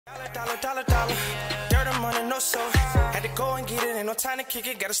Dollar. Dirt and money, no soul. Had to go and get it, ain't no time to kick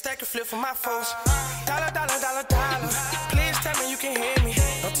it. Got a stack and flip for my foes. Dollar. Please tell me you can hear me.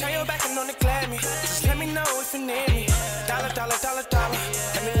 Don't turn your back and don't neglect me. Just let me know if you need me. Dollar.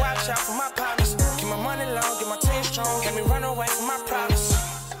 Let me watch out for my partners. Keep my money long, get my team strong. Let me run away from my problems.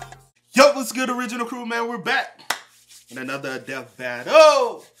 Yo, what's good, original crew, man? We're back in another death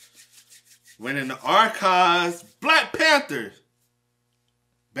battle. Winning the archives, Black Panther,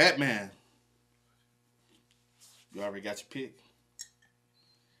 Batman. You already got your pick.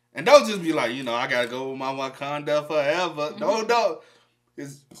 And don't just be like, I gotta go with my Wakanda forever. No.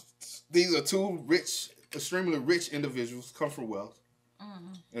 These are two extremely rich individuals, come from wealth.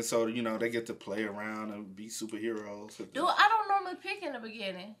 And so, they get to play around and be superheroes. I don't normally pick in the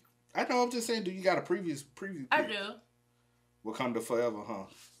beginning. I know, I'm just saying, do you got a preview pick? I do. Wakanda forever, huh?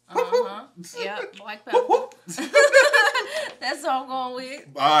 Yeah, Black Panther. That's what I'm going with.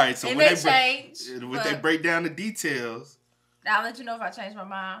 All right, so when they break down the details, I'll let you know if I change my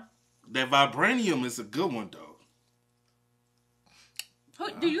mind. That vibranium is a good one, though.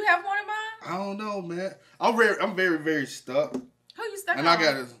 Do you have one in mind? I don't know, man. I'm very, very stuck. Who you stuck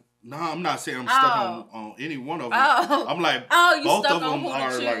on? No, I'm not saying I'm stuck on any one of them. Oh. I'm like, you both stuck of them on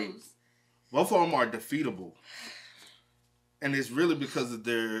are who to like, choose. both of them are defeatable. And it's really because of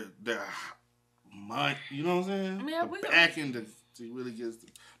their mind, you know what I'm saying? Yeah, the backing to really get,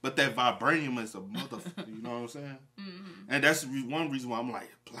 but that vibranium is a motherfucker, you know what I'm saying? And that's one reason why I'm like,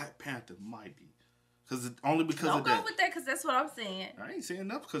 Black Panther might be. Only because of that. Don't go with that because that's what I'm saying. I ain't saying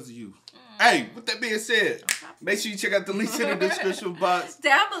that because of you. Hey, with that being said, make sure you check out the links in the description box.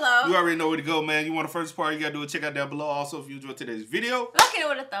 Down below. You already know where to go, man. You want the first part, you got to do it. Check out down below. Also, if you enjoyed today's video, look at it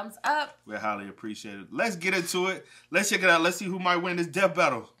with a thumbs up. We're highly appreciated. Let's get into it. Let's check it out. Let's see who might win this death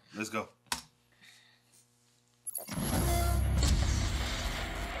battle. Let's go.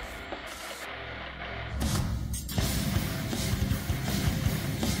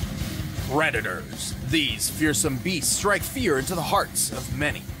 Predators. These fearsome beasts strike fear into the hearts of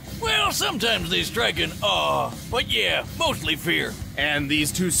many. Well, sometimes they strike in awe, but yeah, mostly fear. And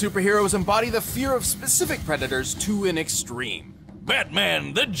these two superheroes embody the fear of specific predators to an extreme.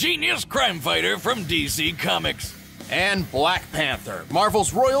 Batman, the genius crime fighter from DC Comics. And Black Panther,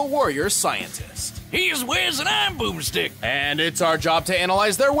 Marvel's royal warrior scientist. He's Wiz and I'm Boomstick. And it's our job to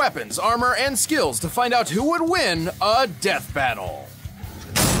analyze their weapons, armor, and skills to find out who would win a death battle.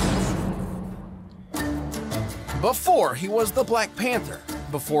 Before he was the Black Panther,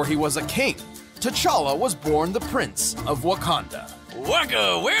 before he was a king, T'Challa was born the Prince of Wakanda.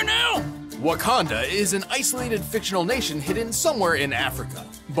 Waka, where now? Wakanda is an isolated fictional nation hidden somewhere in Africa.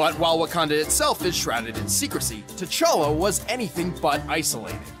 But while Wakanda itself is shrouded in secrecy, T'Challa was anything but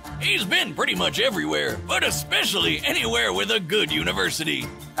isolated. He's been pretty much everywhere, but especially anywhere with a good university.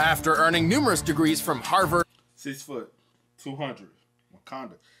 After earning numerous degrees from Harvard, 6 foot, 200,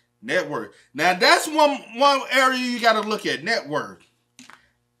 Wakanda. Net worth. Now that's one area you got to look at. Net worth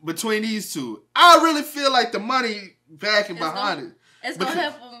between these two. I really feel like the money backing behind it. It's gonna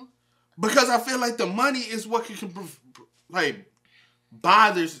help them because I feel like the money is what can like buy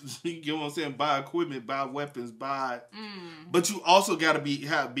this. You know what I'm saying? Buy equipment, buy weapons, buy. But you also got to be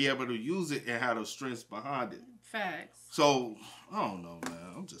able to use it and have those strengths behind it. Facts. So I don't know,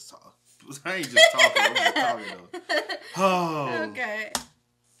 man. I'm just talking. I ain't just talking. I'm just talking though. Oh. Okay.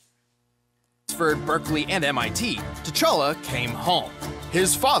 Oxford, Berkeley, and MIT, T'Challa came home.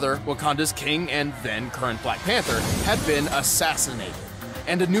 His father, Wakanda's king and then current Black Panther, had been assassinated,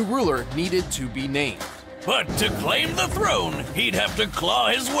 and a new ruler needed to be named. But to claim the throne, he'd have to claw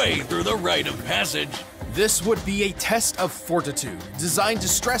his way through the rite of passage. This would be a test of fortitude, designed to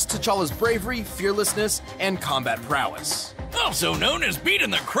stress T'Challa's bravery, fearlessness, and combat prowess. Also known as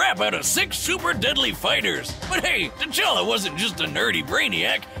beating the crap out of 6 super deadly fighters. But hey, T'Challa wasn't just a nerdy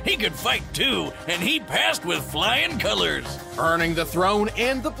brainiac, he could fight too, and he passed with flying colors. Earning the throne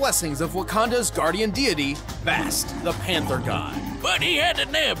and the blessings of Wakanda's guardian deity, Bast, the Panther God. But he had to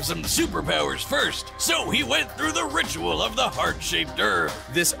nab some superpowers first, so he went through the ritual of the heart-shaped herb.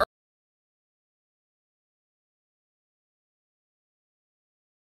 This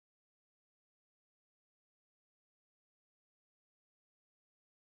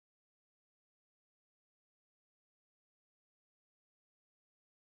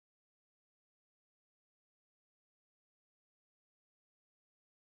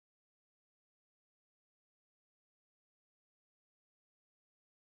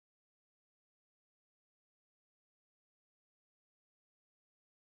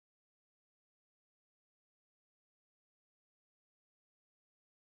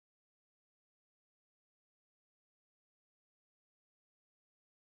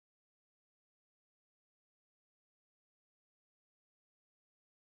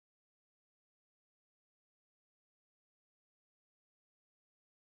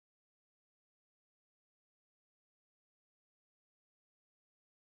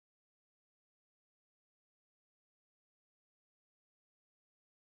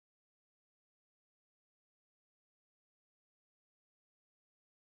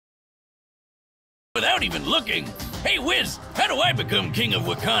without even looking. Hey, Wiz, how do I become king of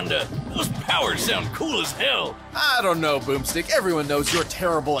Wakanda? Those powers sound cool as hell. I don't know, Boomstick. Everyone knows you're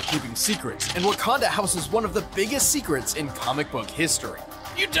terrible at keeping secrets, and Wakanda houses one of the biggest secrets in comic book history.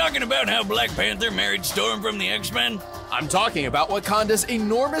 You talking about how Black Panther married Storm from the X-Men? I'm talking about Wakanda's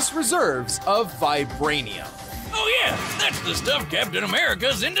enormous reserves of vibranium. Oh yeah, that's the stuff Captain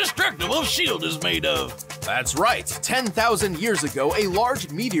America's indestructible shield is made of. That's right. 10,000 years ago, a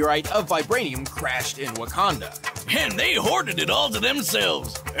large meteorite of vibranium crashed in Wakanda. And they hoarded it all to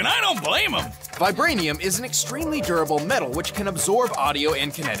themselves, and I don't blame them. Vibranium is an extremely durable metal which can absorb audio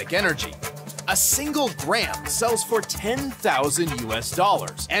and kinetic energy. A single gram sells for $10,000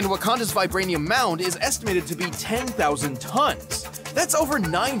 US, and Wakanda's vibranium mound is estimated to be 10,000 tons. That's over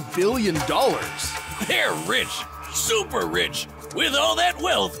 $9 billion. They're rich, super rich. With all that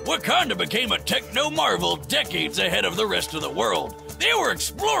wealth, Wakanda became a techno marvel decades ahead of the rest of the world. They were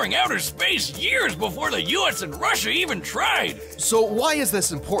exploring outer space years before the US and Russia even tried. So why is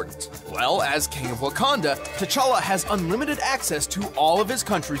this important? Well, as King of Wakanda, T'Challa has unlimited access to all of his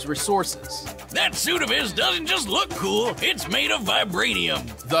country's resources. That suit of his doesn't just look cool, it's made of vibranium.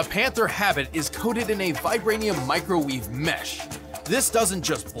 The Panther habit is coated in a vibranium microwave mesh. This doesn't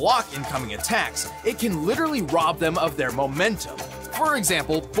just block incoming attacks, it can literally rob them of their momentum. For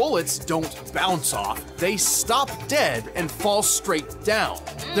example, bullets don't bounce off, they stop dead and fall straight down.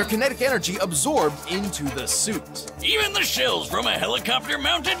 Their kinetic energy absorbed into the suit. Even the shells from a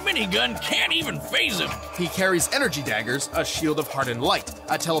helicopter-mounted minigun can't even phase him. He carries energy daggers, a shield of hardened light,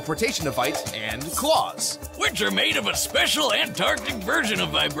 a teleportation device, and claws. Which are made of a special Antarctic version of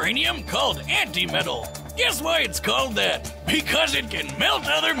vibranium called antimetal. Guess why it's called that? Because it can melt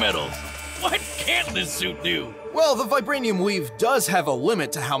other metals. What can't this suit do? Well, the vibranium weave does have a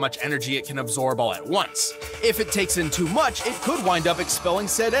limit to how much energy it can absorb all at once. If it takes in too much, it could wind up expelling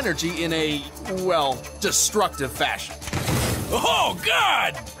said energy in a, well, destructive fashion. Oh,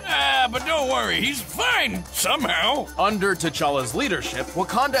 God! But don't worry, he's fine, somehow. Under T'Challa's leadership,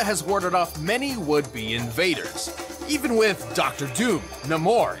 Wakanda has warded off many would-be invaders. Even with Dr. Doom,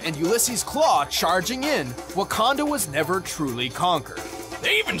 Namor, and Ulysses Claw charging in, Wakanda was never truly conquered.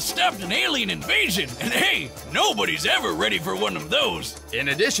 They even stopped an alien invasion, and hey, nobody's ever ready for one of those. In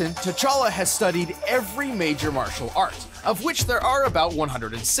addition, T'Challa has studied every major martial art, of which there are about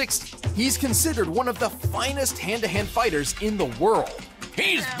 160. He's considered one of the finest hand-to-hand fighters in the world.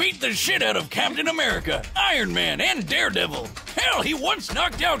 He's beat the shit out of Captain America, Iron Man, and Daredevil. Hell, he once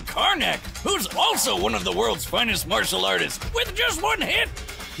knocked out Karnak, who's also one of the world's finest martial artists, with just one hit.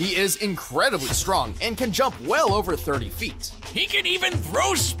 He is incredibly strong and can jump well over 30 feet. He can even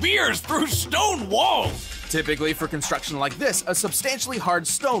throw spears through stone walls. Typically for construction like this, a substantially hard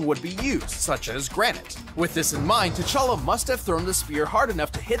stone would be used, such as granite. With this in mind, T'Challa must have thrown the spear hard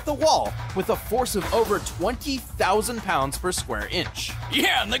enough to hit the wall with a force of over 20,000 pounds per square inch.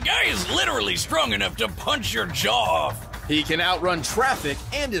 Yeah, and the guy is literally strong enough to punch your jaw off. He can outrun traffic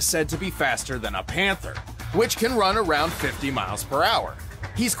and is said to be faster than a panther, which can run around 50 miles per hour.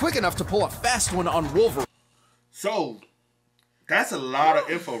 He's quick enough to pull a fast one on Wolverine. So, that's a lot of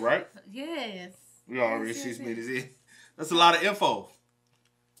info, right? Yes. We already see. That's a lot of info.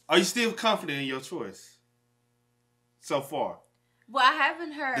 Are you still confident in your choice so far? Well, I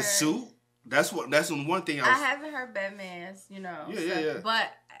haven't heard the suit. That's one thing I haven't heard Batman's, Yeah.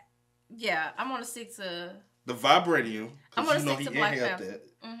 But yeah, I'm gonna stick to the vibranium. I'm gonna stick to Black inhaled Panther.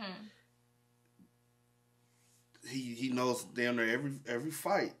 that. Mm-hmm. He knows damn near every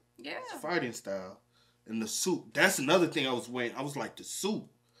fight. Yeah. His fighting style. And the suit. That's another thing I was waiting. I was like, the suit.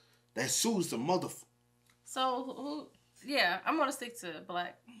 That suit is the motherfucker. So who? Yeah, I'm gonna stick to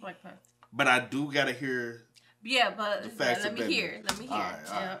Black Panther. But I do gotta hear. Yeah, but let me hear. All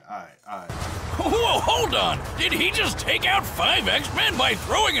right. Whoa, hold on. Did he just take out 5 X-Men by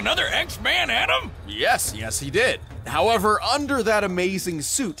throwing another X-Man at him? Yes, he did. However, under that amazing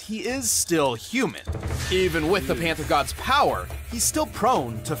suit, he is still human. Even with the Panther God's power, he's still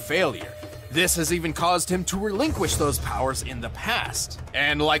prone to failure. This has even caused him to relinquish those powers in the past.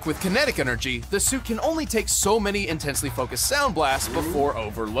 And like with kinetic energy, the suit can only take so many intensely focused sound blasts before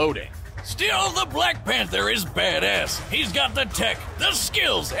overloading. Still, the Black Panther is badass. He's got the tech, the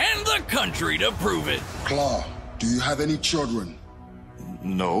skills, and the country to prove it. Claw, do you have any children?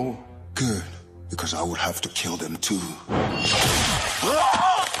 No. Good, because I would have to kill them too.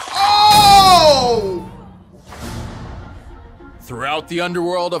 Oh! Throughout the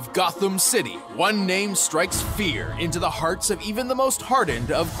underworld of Gotham City, one name strikes fear into the hearts of even the most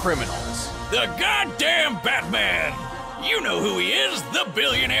hardened of criminals. The goddamn Batman! You know who he is, the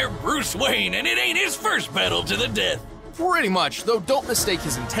billionaire Bruce Wayne, and it ain't his first battle to the death. Pretty much, though don't mistake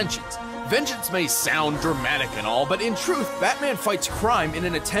his intentions. Vengeance may sound dramatic and all, but in truth, Batman fights crime in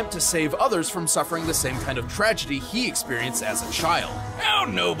an attempt to save others from suffering the same kind of tragedy he experienced as a child. How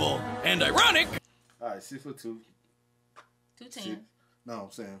noble and ironic. All right, 6'2". 210. No,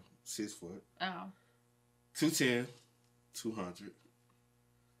 I'm saying 6 foot. Oh. 210, 200.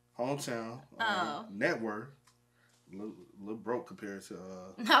 Hometown. Net worth. Little broke compared to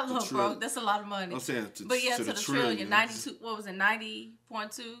Not little broke. That's a lot of money. I'm saying to the trillion. 92. What was it? 90.2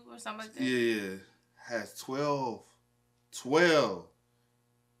 or something like that. Yeah, has 12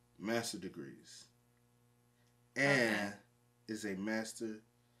 master degrees, and is a master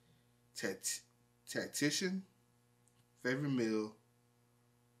tactician. Favorite meal,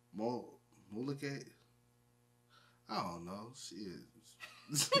 mulligate. I don't know. Shit.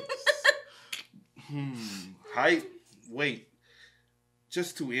 Height, weight,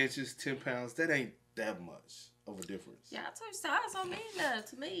 just 2 inches, 10 pounds. That ain't that much of a difference. Yeah, I told you size don't mean nothing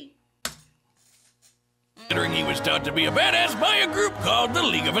to me. Considering he was taught to be a badass by a group called the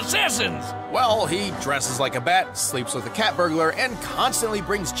League of Assassins. Well, he dresses like a bat, sleeps with a cat burglar, and constantly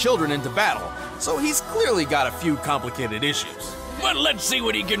brings children into battle, so he's clearly got a few complicated issues. But let's see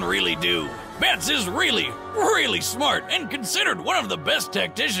what he can really do. Bats is really, really smart and considered one of the best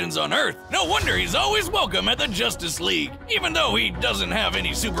tacticians on Earth. No wonder he's always welcome at the Justice League, even though he doesn't have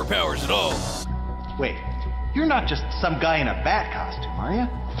any superpowers at all. Wait, you're not just some guy in a bat costume, are you?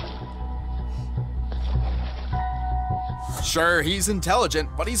 Sure, he's intelligent,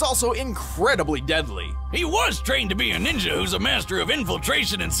 but he's also incredibly deadly. He was trained to be a ninja who's a master of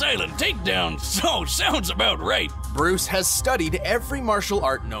infiltration and silent takedown, so sounds about right. Bruce has studied every martial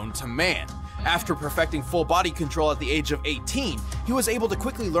art known to man. After perfecting full body control at the age of 18, he was able to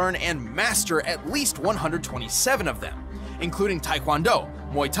quickly learn and master at least 127 of them, including Taekwondo,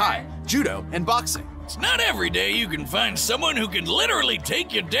 Muay Thai, Judo, and boxing. It's not every day you can find someone who can literally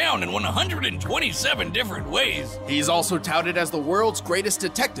take you down in 127 different ways. He's also touted as the world's greatest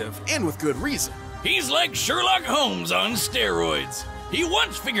detective, and with good reason. He's like Sherlock Holmes on steroids. He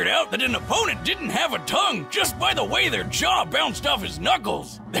once figured out that an opponent didn't have a tongue just by the way their jaw bounced off his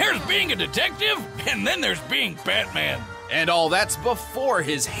knuckles. There's being a detective, and then there's being Batman. And all that's before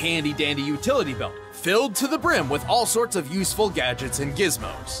his handy-dandy utility belt, filled to the brim with all sorts of useful gadgets and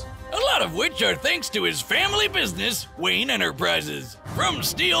gizmos. A lot of which are thanks to his family business, Wayne Enterprises. From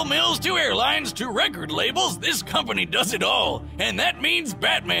steel mills to airlines to record labels, this company does it all. And that means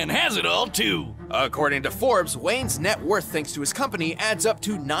Batman has it all too. According to Forbes, Wayne's net worth thanks to his company adds up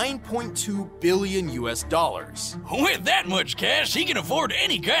to $9.2 billion US. With that much cash, he can afford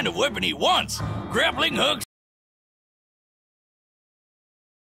any kind of weapon he wants. Grappling hooks.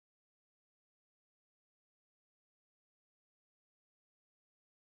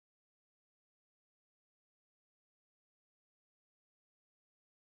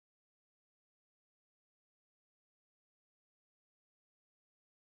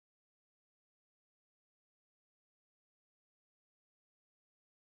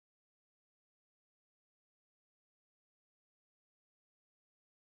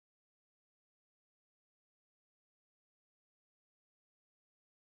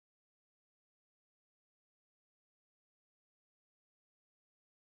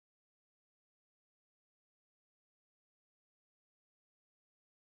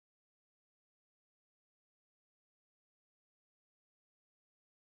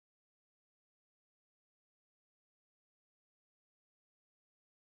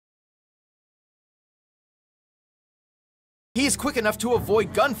 He's quick enough to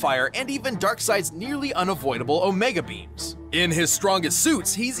avoid gunfire and even Darkseid's nearly unavoidable Omega beams. In his strongest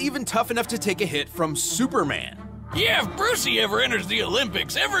suits, he's even tough enough to take a hit from Superman. Yeah, if Brucey ever enters the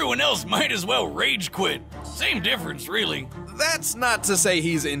Olympics, everyone else might as well rage quit. Same difference, really. That's not to say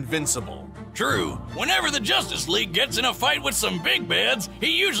he's invincible. True. Whenever the Justice League gets in a fight with some big bads,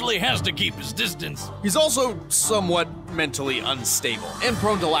 he usually has to keep his distance. He's also somewhat mentally unstable and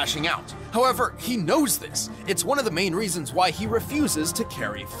prone to lashing out. However, he knows this. It's one of the main reasons why he refuses to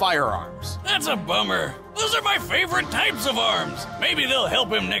carry firearms. That's a bummer. Those are my favorite types of arms. Maybe they'll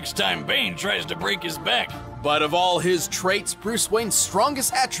help him next time Bane tries to break his back. But of all his traits, Bruce Wayne's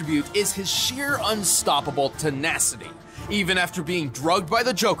strongest attribute is his sheer unstoppable tenacity. Even after being drugged by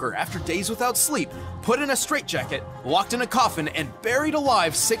the Joker after days without sleep, put in a straitjacket, locked in a coffin, and buried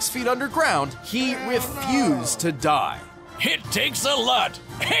alive 6 feet underground, he refused to die. It takes a lot,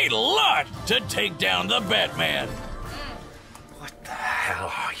 to take down the Batman. What the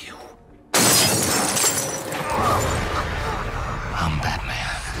hell are you? I'm Batman.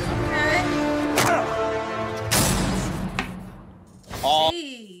 All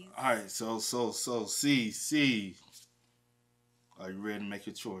right, so, C. Are you ready to make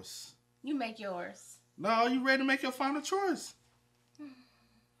your choice? You make yours. No, you ready to make your final choice?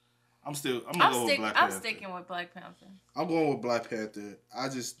 I'm gonna go with Black Panther. I'm sticking with Black Panther. I'm going with Black Panther. I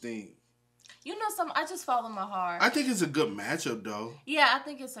just think. You know something? I just follow my heart. I think it's a good matchup, though. Yeah, I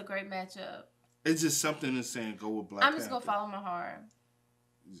think it's a great matchup. It's just something that's saying go with Black Panther. I'm just gonna follow my heart.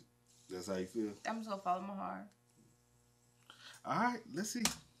 That's how you feel? I'm just gonna follow my heart. All right, let's see.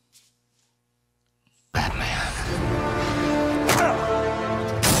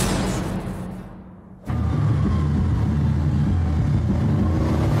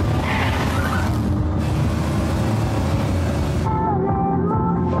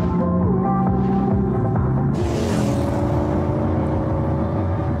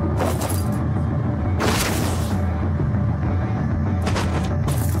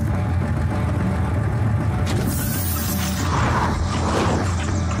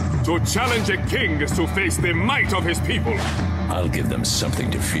 To challenge a king is to face the might of his people. I'll give them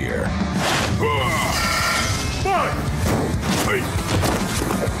something to fear.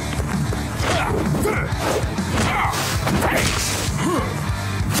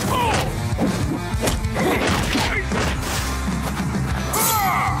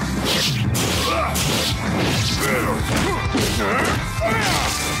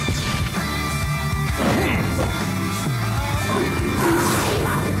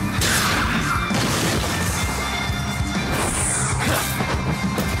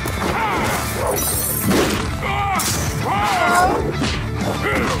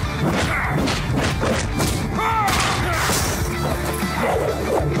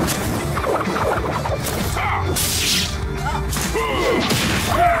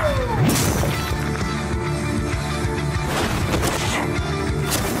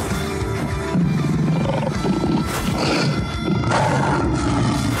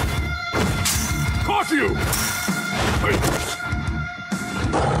 Caught you!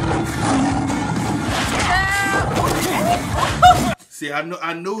 See,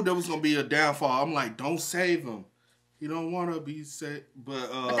 I knew there was gonna be a downfall. I'm like, don't save him. He don't want to be saved,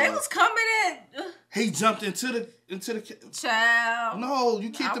 but they was coming in. He jumped into the Child. No, you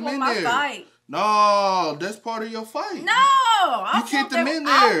keep them in my there. Fight. No, that's part of your fight. No, you keep them in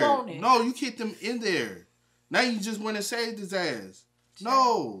there. No, you keep them in there. Now you just went and saved his ass.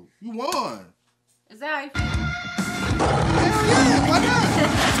 No, you won. Is that how you feel? Hell yeah, why not?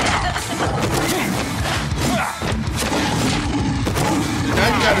 Now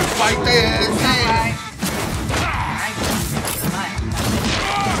you gotta fight their ass. Right.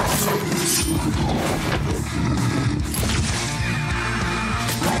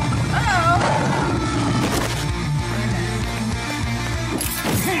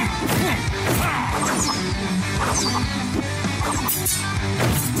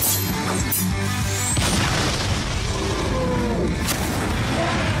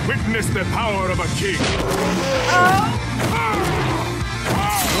 Witness the power of a king.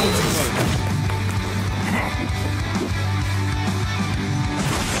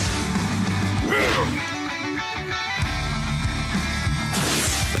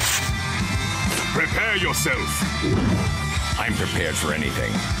 Prepare yourself. I'm prepared for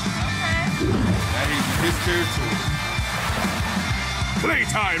anything. That is his territory.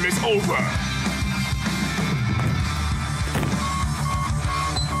 Playtime is over.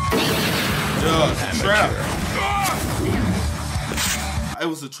 Trap. It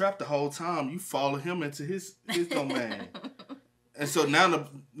was a trap the whole time. You follow him into his domain. And so now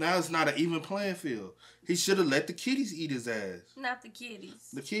it's not an even playing field. He should have let the kitties eat his ass. Not the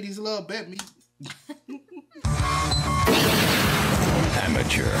kitties. The kitties love bat meat.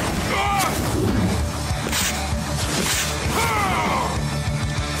 Amateur.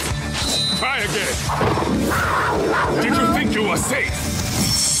 Try again. Did you think you were safe?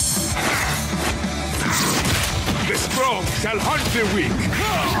 The strong shall hunt the weak.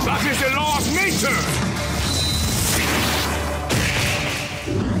 That is the law of nature.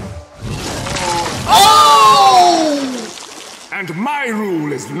 Oh! And my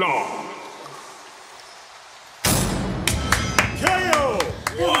rule is law. KO!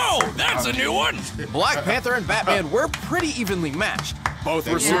 Whoa, that's a new one. Black Panther and Batman were pretty evenly matched. Both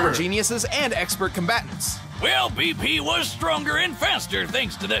were super geniuses and expert combatants. Well, BP was stronger and faster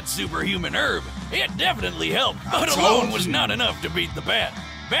thanks to that superhuman herb. It definitely helped, but alone was not enough to beat the Bat.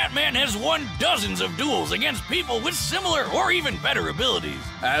 Batman has won dozens of duels against people with similar or even better abilities.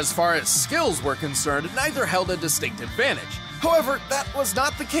 As far as skills were concerned, neither held a distinct advantage. However, that was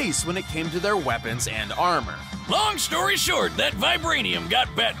not the case when it came to their weapons and armor. Long story short, that vibranium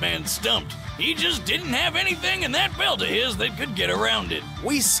got Batman stumped. He just didn't have anything in that belt of his that could get around it.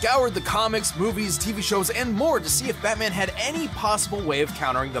 We scoured the comics, movies, TV shows, and more to see if Batman had any possible way of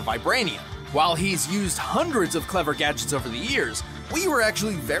countering the vibranium. While he's used hundreds of clever gadgets over the years, we were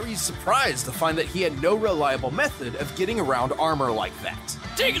actually very surprised to find that he had no reliable method of getting around armor like that.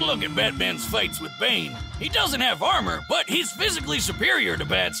 Take a look at Batman's fights with Bane. He doesn't have armor, but he's physically superior to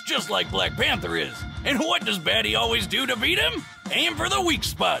Bats just like Black Panther is. And what does Batty always do to beat him? Aim for the weak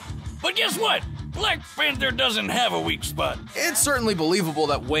spot. But guess what? Black Panther doesn't have a weak spot. It's certainly believable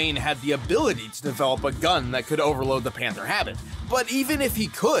that Wayne had the ability to develop a gun that could overload the Panther habit, but even if he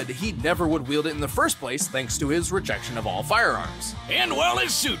could, he never would wield it in the first place thanks to his rejection of all firearms. And while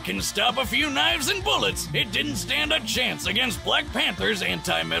his suit can stop a few knives and bullets, it didn't stand a chance against Black Panther's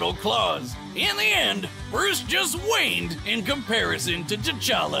anti-metal claws. In the end, Bruce just waned in comparison to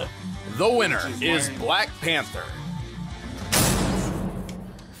T'Challa. The winner is Black Panther.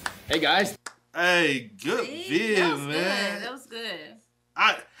 Hey guys. Hey, good vid, man. That was good.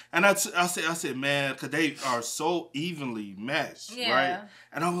 I said, man, because they are so evenly matched, right?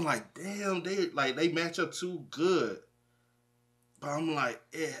 And I was like, damn, they match up too good. But I'm like,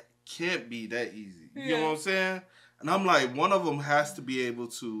 it can't be that easy. You know what I'm saying? And I'm like, one of them has to be able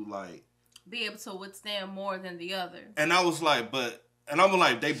to withstand more than the other. And I was like, I'm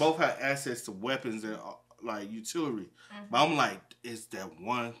like, they both have access to weapons and like utility. But I'm like, it's that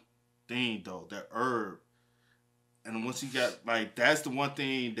one thing though, that herb. And once you got, like, that's the one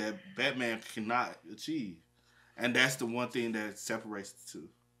thing that Batman cannot achieve. And that's the one thing that separates the two.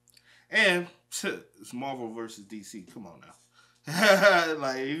 And it's Marvel versus DC. Come on now.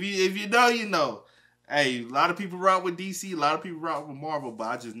 Like, if you know, you know. Hey, a lot of people rock with DC, a lot of people rock with Marvel, but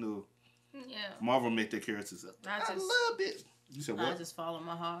I just knew Marvel make their characters up. I love it. You said what? I just follow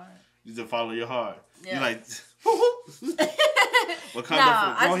my heart. You just follow your heart. Yeah. You like,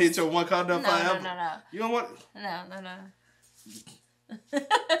 Wakanda don't hit your Wakanda forever. No. You don't want? No.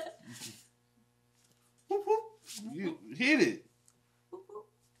 You hit it.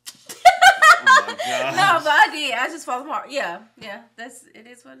 Oh my God. No, but I did. I just follow my heart. Yeah. It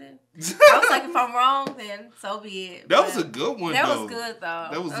is what it is. I was like, if I'm wrong, then so be it. That was a good one. That though. was good though.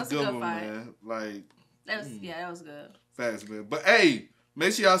 That was a good one, fight. man. Like that was good. Fast, man. But hey,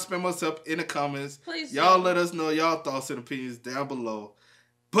 make sure y'all spam us up in the comments. Please y'all do. let us know y'all thoughts and opinions down below.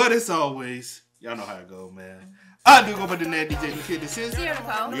 But as always, y'all know how it go, man. I do go by the name DJ the Kid. This is Sierra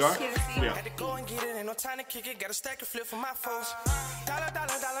Nicole. We are. We are. Had to go and get it, ain't no time to kick it. Got a stack of flip for my folks. Dollar.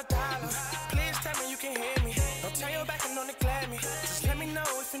 Please tell me you can hear me. Don't turn your back and don't neglect me. Just let me know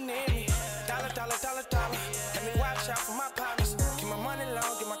if you need me. Dollar. Let me watch out for my partners. Keep my money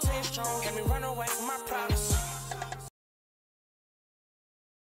low, get my team strong. Let me run away from